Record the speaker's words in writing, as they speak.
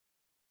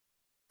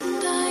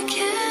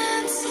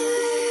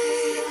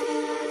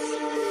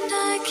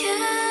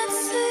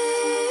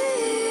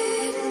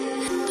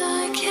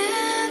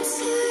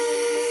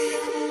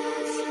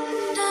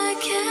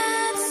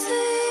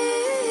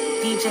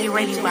DJ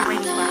Ready Rock.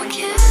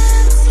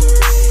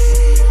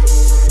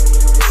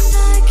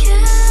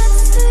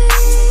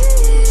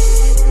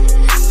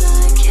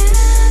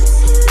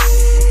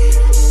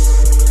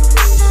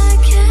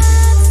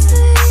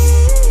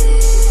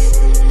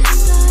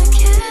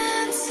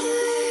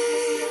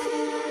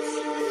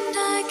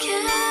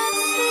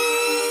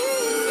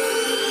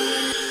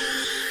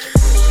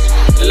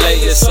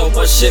 Lately so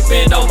much shit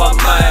been on my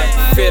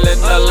mind. Feeling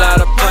a lot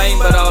of pain,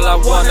 but all I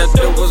wanna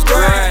do is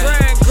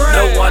grind.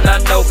 No one I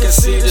know can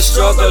see the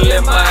struggle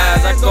in my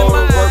eyes. I go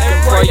to work and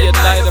pray at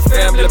night a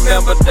family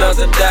member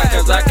doesn't die,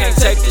 cause I can't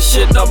take this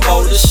shit no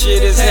more. This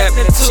shit is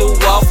happening too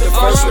often.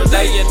 First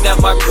Renee and now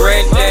my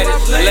granddaddy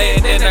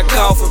laying in a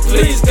coffin.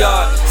 Please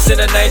God, send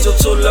an angel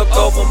to look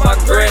over my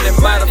granny.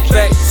 Matter of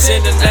fact,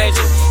 send an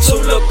angel to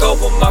look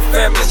over my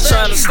family.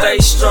 Trying to stay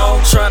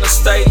strong, trying to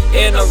stay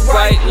in the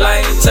right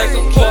lane. Take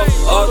a puff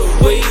of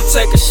the weed,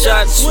 take a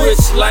shot and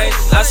switch lanes.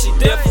 I see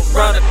death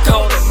around the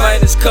corner, man,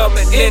 it's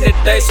coming any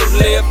day. So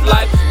live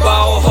life,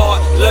 ball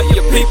hard, love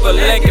your people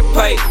and get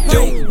paid.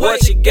 Do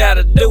what you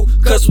gotta do,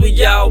 cause we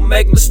all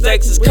make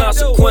mistakes. There's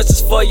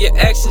consequences for your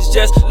actions,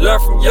 just learn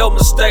from your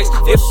mistakes.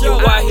 If you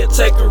out here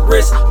taking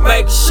risks,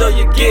 make sure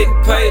you're getting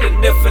paid.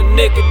 And if a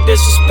nigga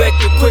disrespect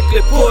you,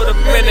 quickly put him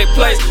in their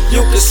place.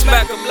 You can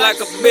smack him like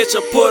a bitch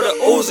or put a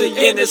Uzi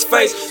in his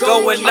face.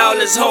 Go in all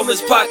his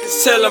homies'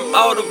 pockets, tell him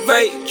all to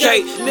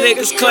vacate.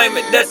 Niggas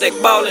claiming that they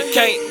ballin',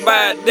 can't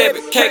buy a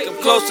debit cake.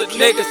 I'm close to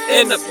niggas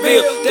in the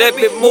field that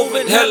be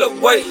moving hella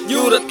weight.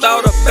 You'd have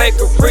thought a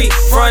bakery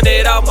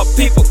fronted all my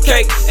people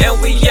cake, and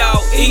we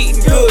all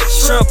eating good.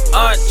 Shrimp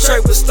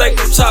entree with steak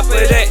on top of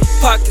that.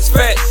 Pockets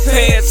fat,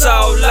 pants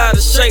all out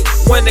of shape.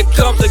 When it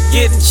comes to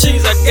getting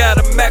cheese, I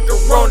got a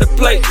macaroni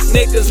plate.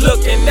 Niggas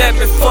looking at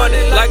me funny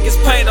like it's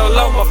paint all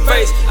on my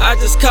face. I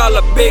just call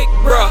a big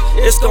bruh,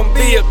 it's gonna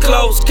be a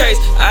closed case.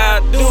 I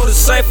do the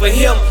same for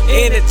him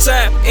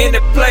anytime, any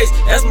place.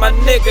 That's my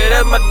nigga,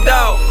 that's my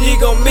dog. He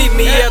gon' meet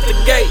me at the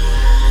gate.